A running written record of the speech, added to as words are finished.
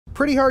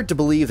pretty hard to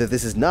believe that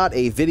this is not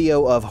a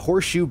video of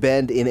Horseshoe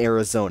Bend in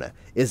Arizona,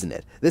 isn't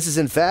it? This is,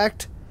 in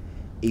fact,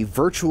 a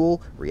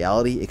virtual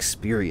reality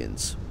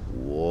experience.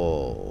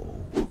 Whoa.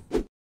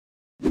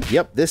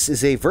 Yep, this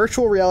is a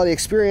virtual reality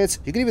experience.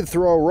 You can even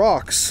throw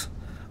rocks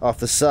off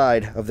the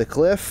side of the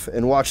cliff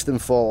and watch them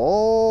fall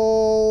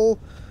all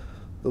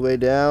the way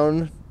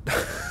down.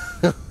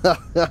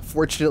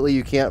 Fortunately,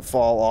 you can't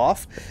fall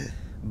off,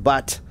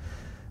 but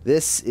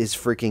this is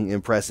freaking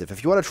impressive.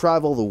 If you want to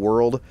travel the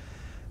world,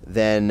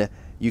 then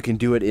you can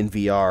do it in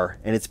VR,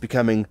 and it's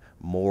becoming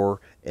more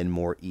and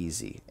more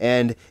easy.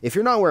 And if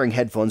you're not wearing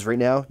headphones right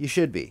now, you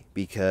should be,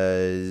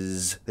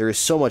 because there is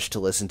so much to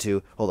listen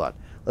to. Hold on.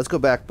 Let's go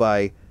back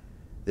by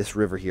this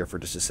river here for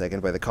just a second,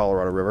 by the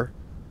Colorado River.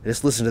 And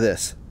just listen to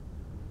this.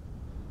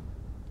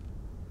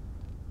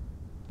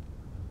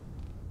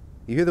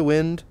 You hear the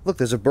wind? Look,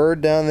 there's a bird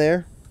down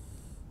there.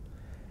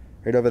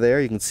 Right over there.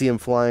 You can see him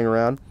flying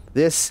around.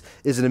 This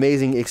is an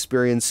amazing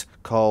experience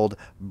called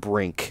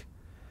Brink.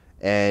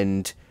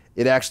 And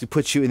it actually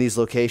puts you in these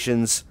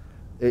locations.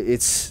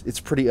 It's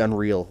pretty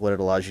unreal what it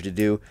allows you to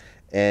do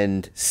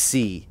and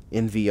see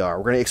in VR.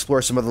 We're going to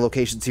explore some other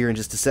locations here in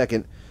just a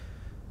second.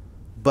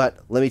 But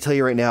let me tell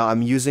you right now,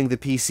 I'm using the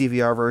PC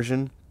VR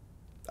version.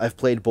 I've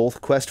played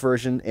both Quest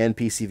version and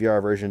PC VR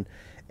version.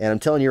 And I'm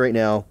telling you right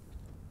now,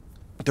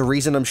 the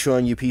reason I'm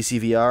showing you PC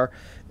VR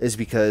is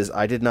because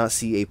I did not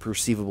see a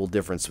perceivable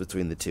difference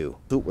between the two.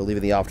 We're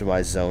leaving the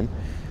optimized zone.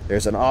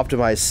 There's an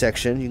optimized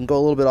section. You can go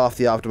a little bit off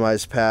the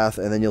optimized path,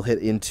 and then you'll hit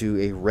into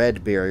a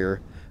red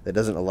barrier that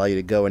doesn't allow you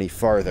to go any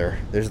farther.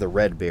 There's the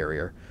red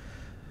barrier.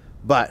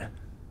 But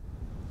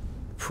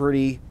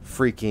pretty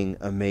freaking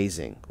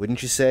amazing,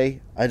 wouldn't you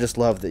say? I just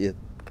love that you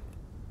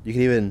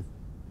can even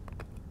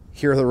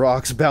hear the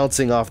rocks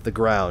bouncing off the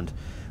ground.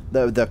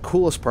 The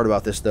coolest part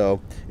about this,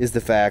 though, is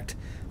the fact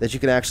that you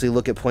can actually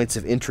look at points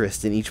of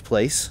interest in each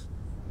place,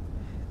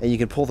 and you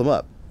can pull them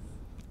up,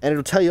 and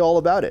it'll tell you all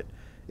about it.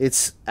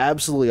 It's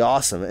absolutely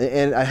awesome,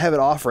 and I have it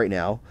off right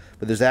now,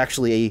 but there's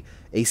actually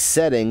a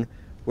setting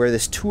where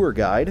this tour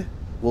guide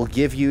will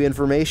give you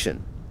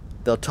information.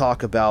 They'll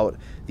talk about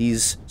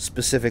these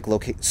specific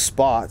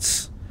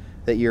spots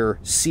that you're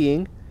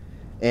seeing,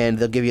 and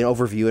they'll give you an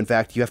overview. In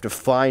fact, you have to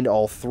find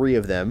all 3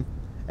 of them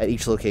at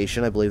each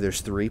location. I believe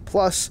there's 3.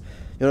 Plus,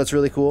 you know what's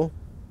really cool?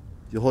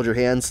 You hold your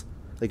hands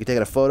like you're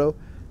taking a photo.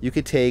 You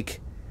could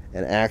take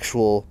an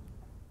actual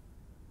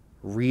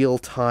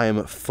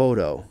real-time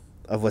photo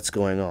of what's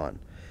going on.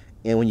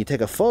 And when you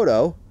take a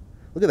photo,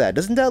 look at that.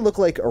 Doesn't that look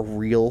like a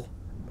real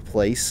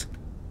place?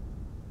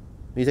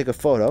 When you take a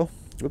photo,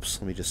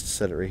 oops, let me just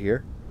set it right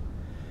here.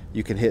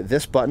 You can hit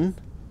this button,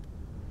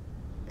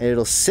 and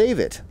it'll save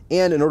it.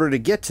 And in order to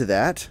get to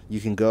that, you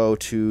can go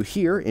to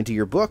here, into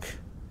your book,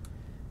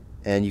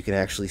 and you can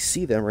actually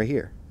see them right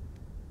here.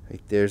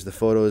 Right there's the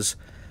photos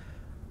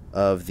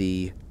of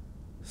the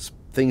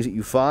things that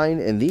you find,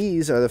 and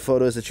these are the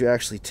photos that you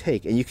actually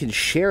take. And you can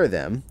share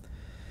them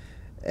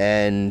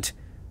and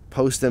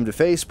post them to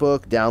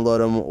Facebook, download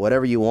them,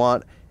 whatever you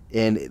want,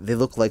 and they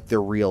look like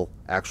they're real,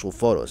 actual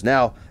photos.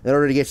 Now, in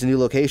order to get to new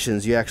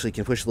locations, you actually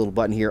can push the little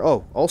button here.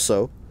 Oh,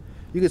 also,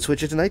 you can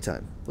switch it to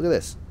nighttime. Look at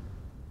this.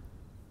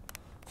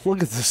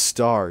 Look at the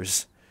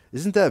stars.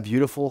 Isn't that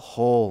beautiful?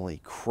 Holy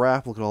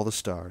crap, look at all the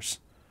stars.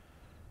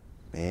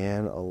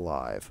 Man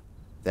alive.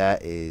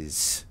 That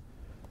is...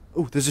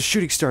 Oh, there's a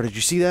shooting star. Did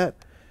you see that?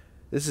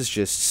 This is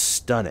just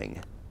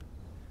stunning.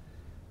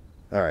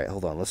 Alright,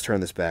 hold on. Let's turn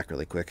this back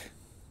really quick.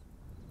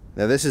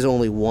 Now, this is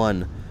only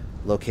one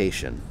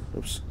location.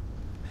 Oops.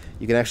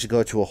 You can actually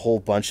go to a whole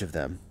bunch of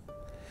them.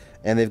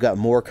 And they've got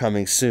more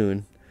coming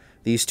soon.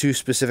 These 2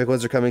 specific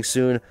ones are coming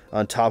soon.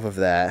 On top of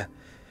that,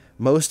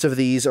 most of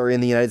these are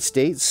in the United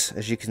States.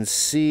 As you can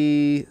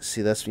see,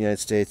 that's the United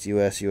States,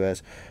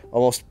 US.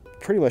 Almost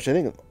pretty much, I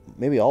think,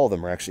 maybe all of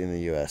them are actually in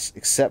the US,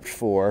 except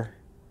for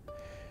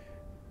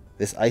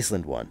this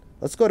Iceland one.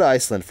 Let's go to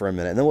Iceland for a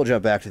minute, and then we'll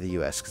jump back to the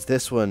US, because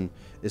this one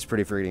is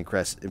pretty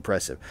freaking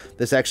impressive.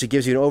 This actually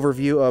gives you an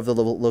overview of the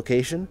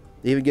location.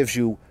 It even gives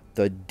you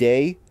the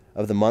day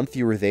of the month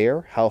you were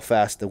there, how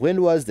fast the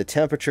wind was, the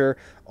temperature,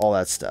 all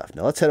that stuff.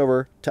 Now let's head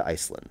over to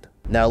Iceland.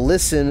 Now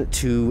listen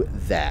to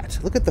that.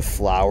 Look at the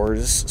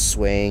flowers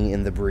swaying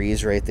in the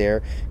breeze right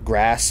there.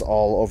 Grass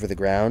all over the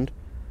ground.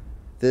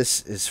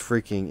 This is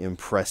freaking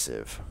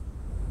impressive.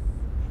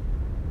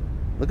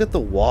 Look at the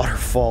water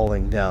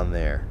falling down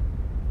there.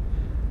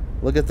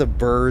 Look at the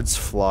birds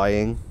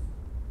flying.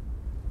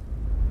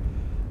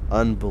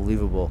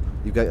 Unbelievable.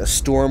 You've got a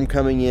storm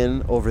coming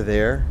in over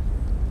there.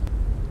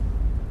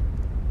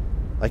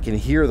 I can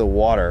hear the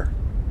water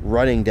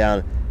running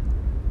down.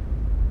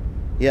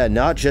 Yeah,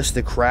 not just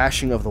the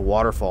crashing of the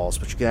waterfalls,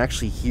 but you can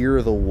actually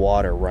hear the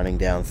water running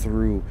down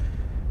through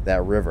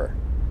that river,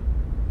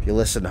 if you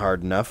listen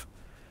hard enough.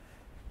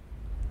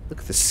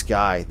 Look at the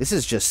sky. This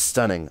is just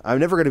stunning. I'm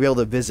never going to be able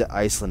to visit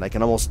Iceland, I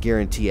can almost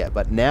guarantee it.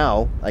 But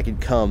now I can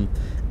come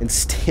and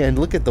stand.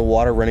 Look at the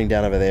water running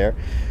down over there.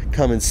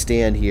 Come and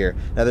stand here.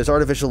 Now there's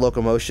artificial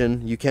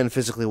locomotion. You can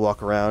physically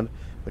walk around,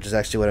 which is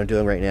actually what I'm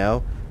doing right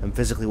now. I'm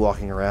physically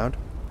walking around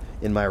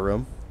in my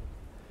room.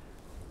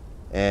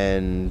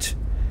 and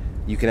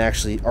you can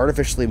actually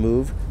artificially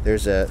move.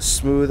 There's a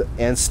smooth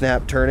and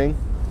snap turning,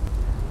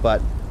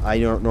 but I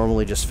don't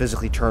normally just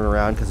physically turn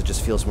around because it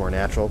just feels more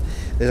natural.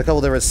 There's a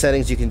couple different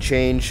settings you can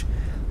change,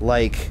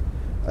 like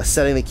a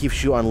setting that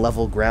keeps you on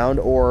level ground,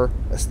 or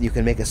you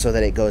can make it so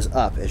that it goes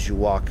up as you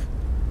walk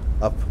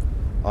up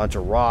onto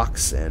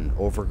rocks and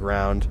over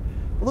ground.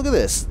 But look at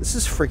this. This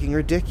is freaking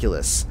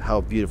ridiculous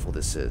how beautiful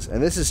this is.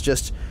 And this is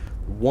just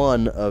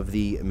one of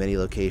the many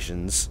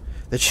locations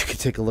that you can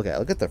take a look at.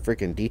 Look at the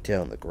freaking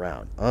detail on the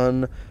ground.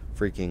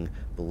 Unfreaking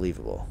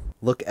believable.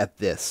 Look at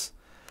this.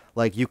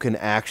 Like, you can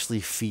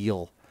actually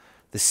feel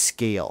the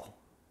scale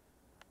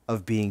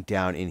of being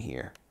down in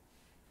here.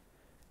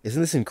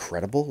 Isn't this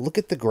incredible? Look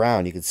at the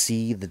ground. You can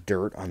see the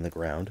dirt on the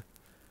ground.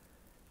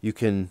 You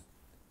can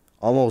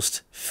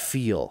almost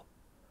feel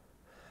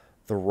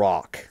the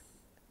rock.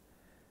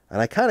 And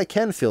I kind of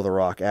can feel the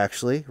rock,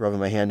 actually, rubbing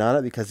my hand on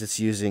it, because it's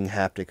using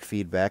haptic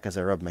feedback as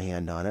I rub my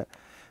hand on it.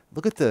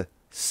 Look at the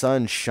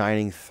sun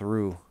shining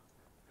through.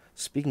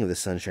 Speaking of the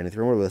sun shining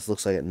through, I wonder what this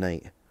looks like at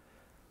night.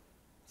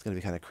 It's going to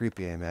be kind of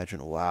creepy, I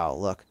imagine. Wow,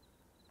 look.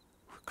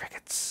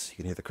 Crickets. You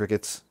can hear the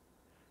crickets.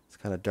 It's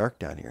kind of dark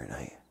down here at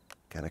night.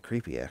 Kind of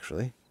creepy,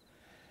 actually.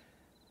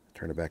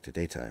 Turn it back to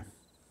daytime.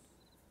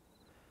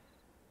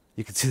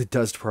 You can see the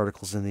dust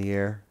particles in the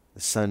air.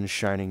 The sun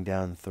shining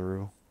down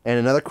through. And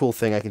another cool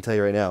thing I can tell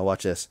you right now,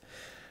 watch this.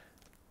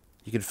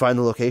 You can find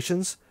the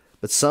locations,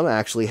 but some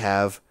actually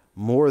have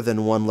more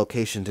than one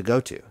location to go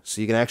to. So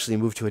you can actually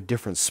move to a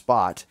different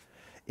spot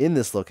in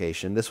this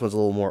location. This one's a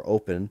little more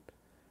open.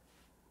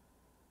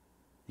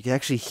 You can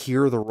actually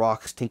hear the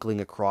rocks tinkling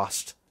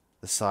across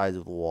the sides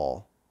of the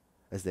wall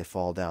as they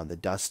fall down, the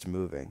dust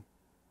moving.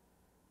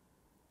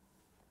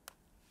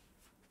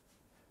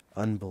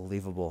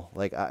 Unbelievable.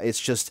 Like, it's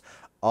just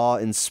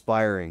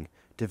awe-inspiring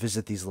to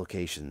visit these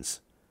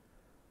locations.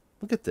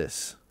 Look at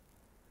this.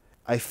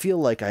 I feel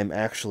like I'm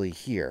actually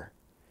here.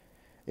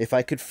 If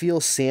I could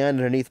feel sand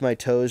underneath my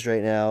toes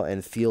right now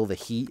and feel the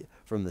heat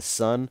from the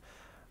sun,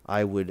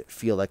 I would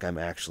feel like I'm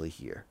actually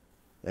here.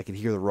 I can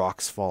hear the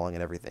rocks falling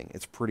and everything.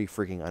 It's pretty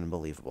freaking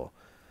unbelievable.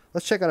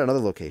 Let's check out another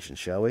location,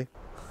 shall we?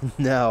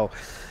 Now,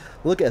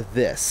 look at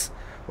this.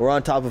 We're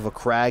on top of a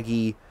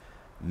craggy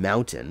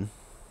mountain.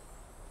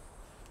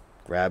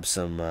 Grab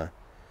some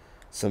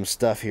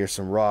stuff here,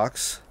 some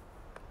rocks.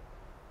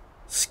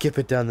 Skip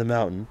it down the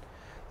mountain.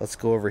 Let's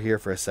go over here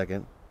for a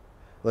second.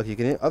 Look, you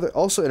can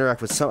also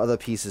interact with some other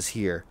pieces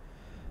here.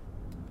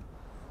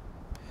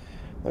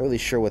 Not really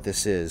sure what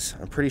this is.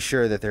 I'm pretty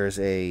sure that there's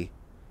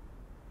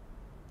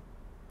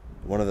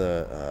one of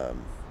the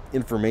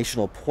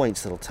informational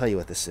points that'll tell you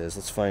what this is.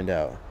 Let's find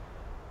out.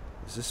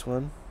 Is this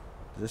one?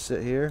 Does this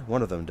it here?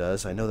 One of them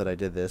does. I know that I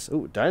did this.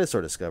 Ooh,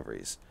 dinosaur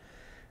discoveries.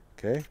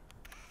 Okay.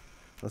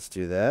 Let's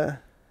do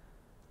that.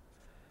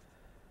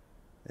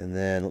 And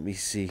then let me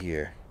see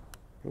here.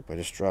 Oop, I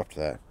just dropped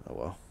that. Oh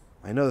well.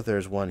 I know that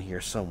there's one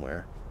here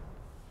somewhere.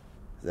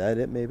 Is that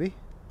it, maybe?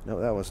 No,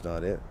 that was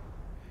not it.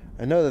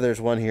 I know that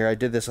there's one here. I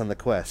did this on the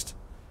quest.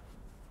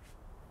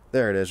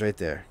 There it is, right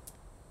there.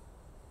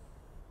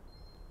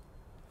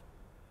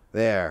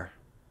 There.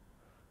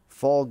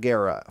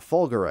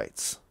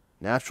 Fulgurites.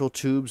 Natural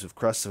tubes of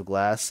crusts of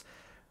glass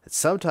that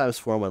sometimes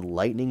form when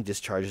lightning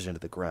discharges into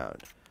the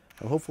ground.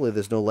 Well, hopefully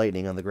there's no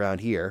lightning on the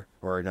ground here.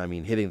 Or, I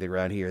mean, hitting the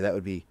ground here. That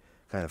would be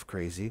kind of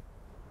crazy.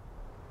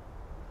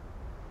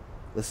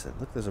 Listen,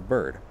 look, there's a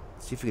bird.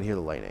 Let's see if we can hear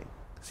the lightning.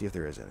 See if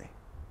there is any.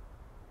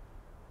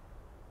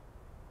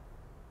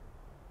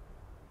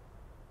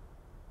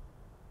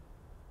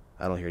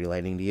 I don't hear any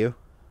lightning, do you?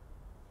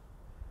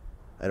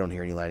 I don't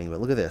hear any lightning, but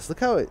look at this. Look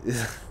how it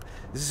is.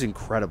 This is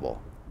incredible.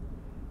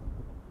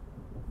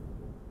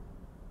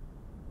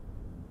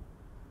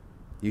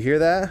 You hear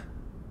that?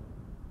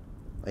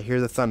 I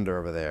hear the thunder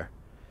over there.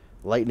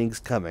 Lightning's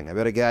coming. I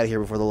better get out of here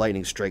before the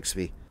lightning strikes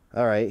me.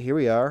 Alright, here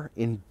we are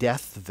in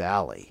Death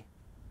Valley.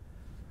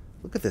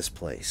 Look at this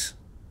place.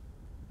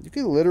 You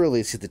can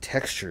literally see the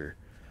texture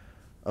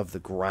of the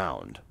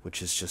ground,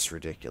 which is just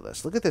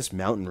ridiculous. Look at this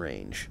mountain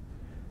range.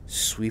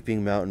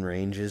 Sweeping mountain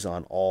ranges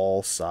on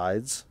all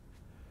sides.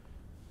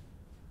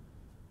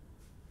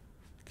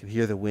 You can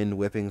hear the wind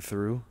whipping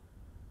through.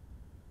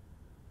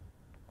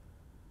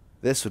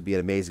 This would be an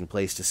amazing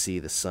place to see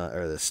the sun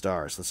or the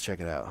stars. Let's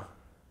check it out.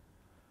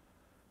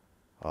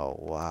 Oh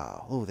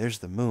wow. Oh, there's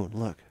the moon.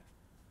 Look.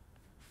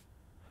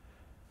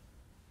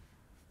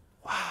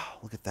 Wow,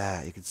 look at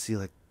that. You can see,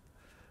 like,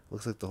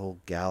 looks like the whole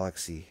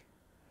galaxy.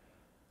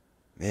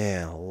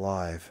 Man,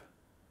 alive.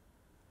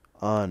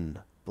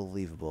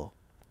 Unbelievable.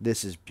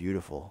 This is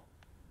beautiful.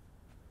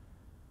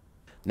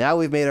 Now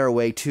we've made our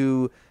way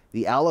to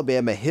the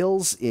Alabama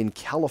Hills in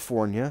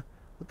California.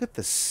 Look at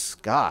the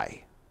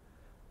sky.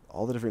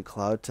 All the different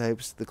cloud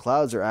types. The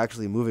clouds are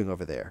actually moving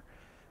over there.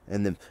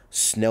 And the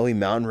snowy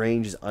mountain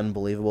range is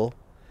unbelievable.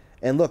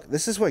 And look,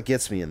 this is what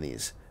gets me in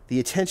these. The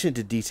attention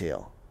to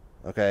detail.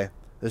 Okay?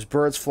 There's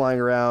birds flying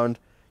around.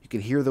 You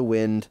can hear the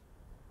wind.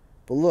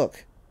 But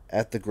look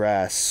at the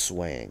grass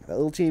swaying. That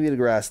little teeny bit of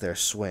grass there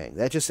swaying.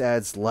 That just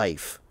adds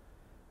life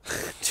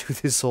to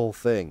this whole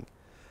thing.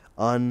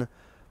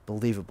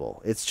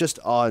 unbelievable. It's just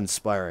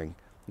awe-inspiring.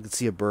 You can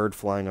see a bird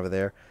flying over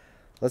there.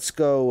 Let's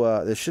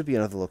go, there should be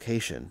another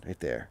location right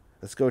there.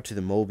 Let's go to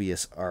the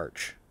Mobius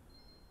Arch.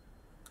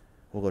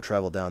 We'll go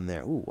travel down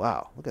there. Ooh,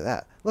 wow, look at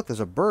that. Look, there's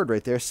a bird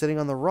right there sitting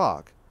on the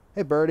rock.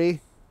 Hey, birdie.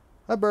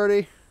 Hi,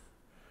 birdie.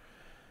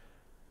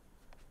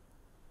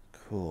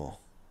 Cool.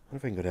 What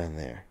if I can go down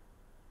there?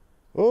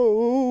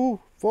 Oh,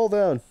 fall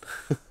down.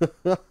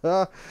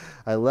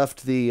 I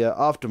left the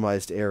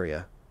optimized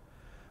area.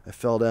 I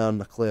fell down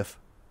the cliff.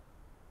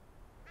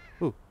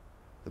 Ooh,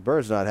 the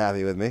bird's not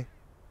happy with me.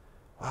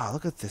 Wow,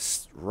 look at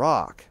this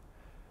rock.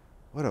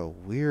 What a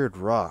weird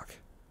rock.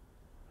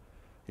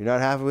 You're not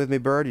happy with me,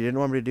 bird? You didn't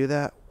want me to do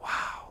that?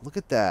 Wow, look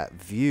at that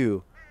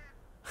view.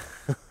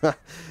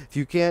 If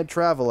you can't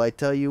travel, I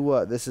tell you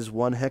what, this is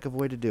one heck of a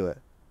way to do it.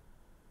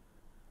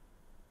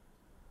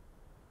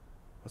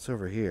 What's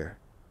over here?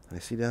 Can I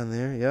see down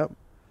there? Yep.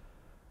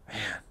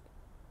 Man.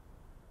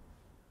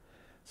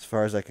 As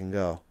far as I can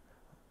go.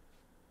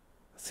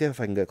 Let's see if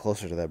I can get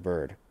closer to that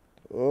bird.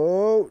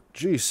 Oh,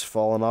 jeez,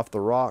 falling off the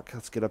rock.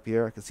 Let's get up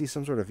here. I can see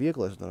some sort of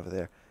vehicle or something over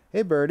there.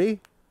 Hey, birdie.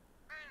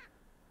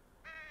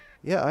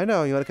 Yeah, I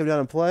know. You want to come down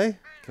and play?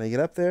 Can I get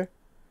up there?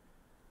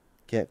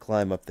 Can't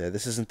climb up there.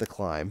 This isn't the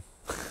climb.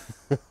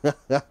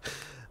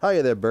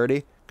 Hiya there,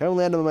 birdie. Come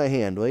land on my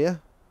hand, will you?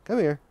 Come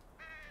here.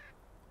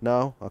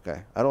 No?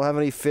 Okay. I don't have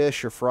any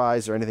fish or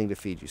fries or anything to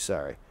feed you.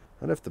 Sorry. I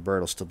wonder if the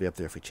bird will still be up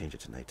there if we change it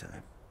to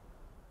nighttime.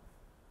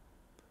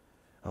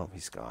 Oh,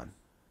 he's gone.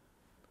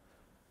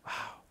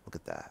 Wow. Look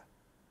at that.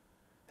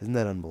 Isn't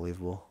that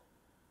unbelievable?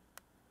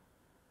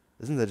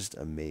 Isn't that just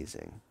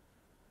amazing?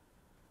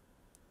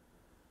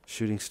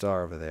 Shooting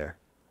star over there.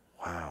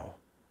 Wow.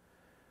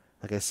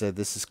 Like I said,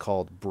 this is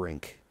called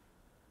Brink.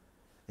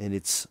 And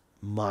it's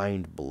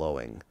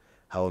mind-blowing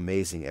how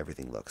amazing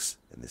everything looks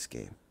in this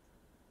game.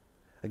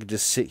 I could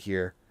just sit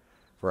here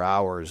for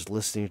hours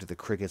listening to the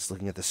crickets,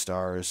 looking at the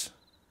stars.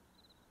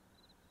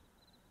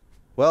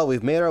 Well,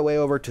 we've made our way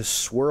over to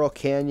Swirl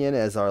Canyon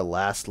as our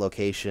last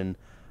location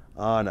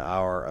on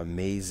our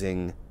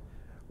amazing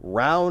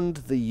round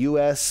the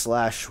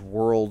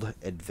US/world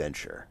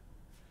adventure.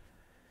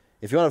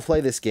 If you want to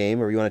play this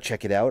game or you want to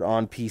check it out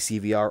on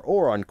PC VR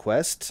or on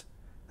Quest,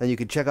 then you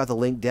can check out the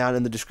link down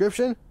in the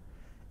description.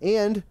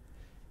 And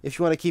if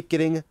you want to keep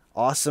getting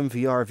awesome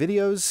VR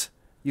videos,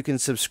 you can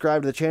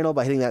subscribe to the channel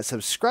by hitting that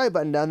subscribe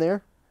button down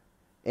there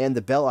and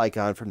the bell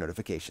icon for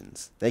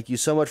notifications. Thank you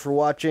so much for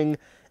watching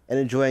and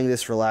enjoying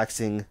this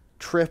relaxing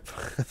trip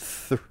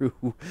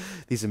through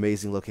these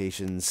amazing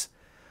locations.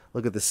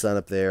 Look at the sun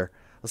up there.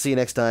 I'll see you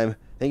next time.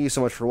 Thank you so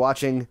much for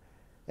watching,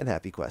 and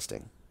happy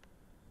questing.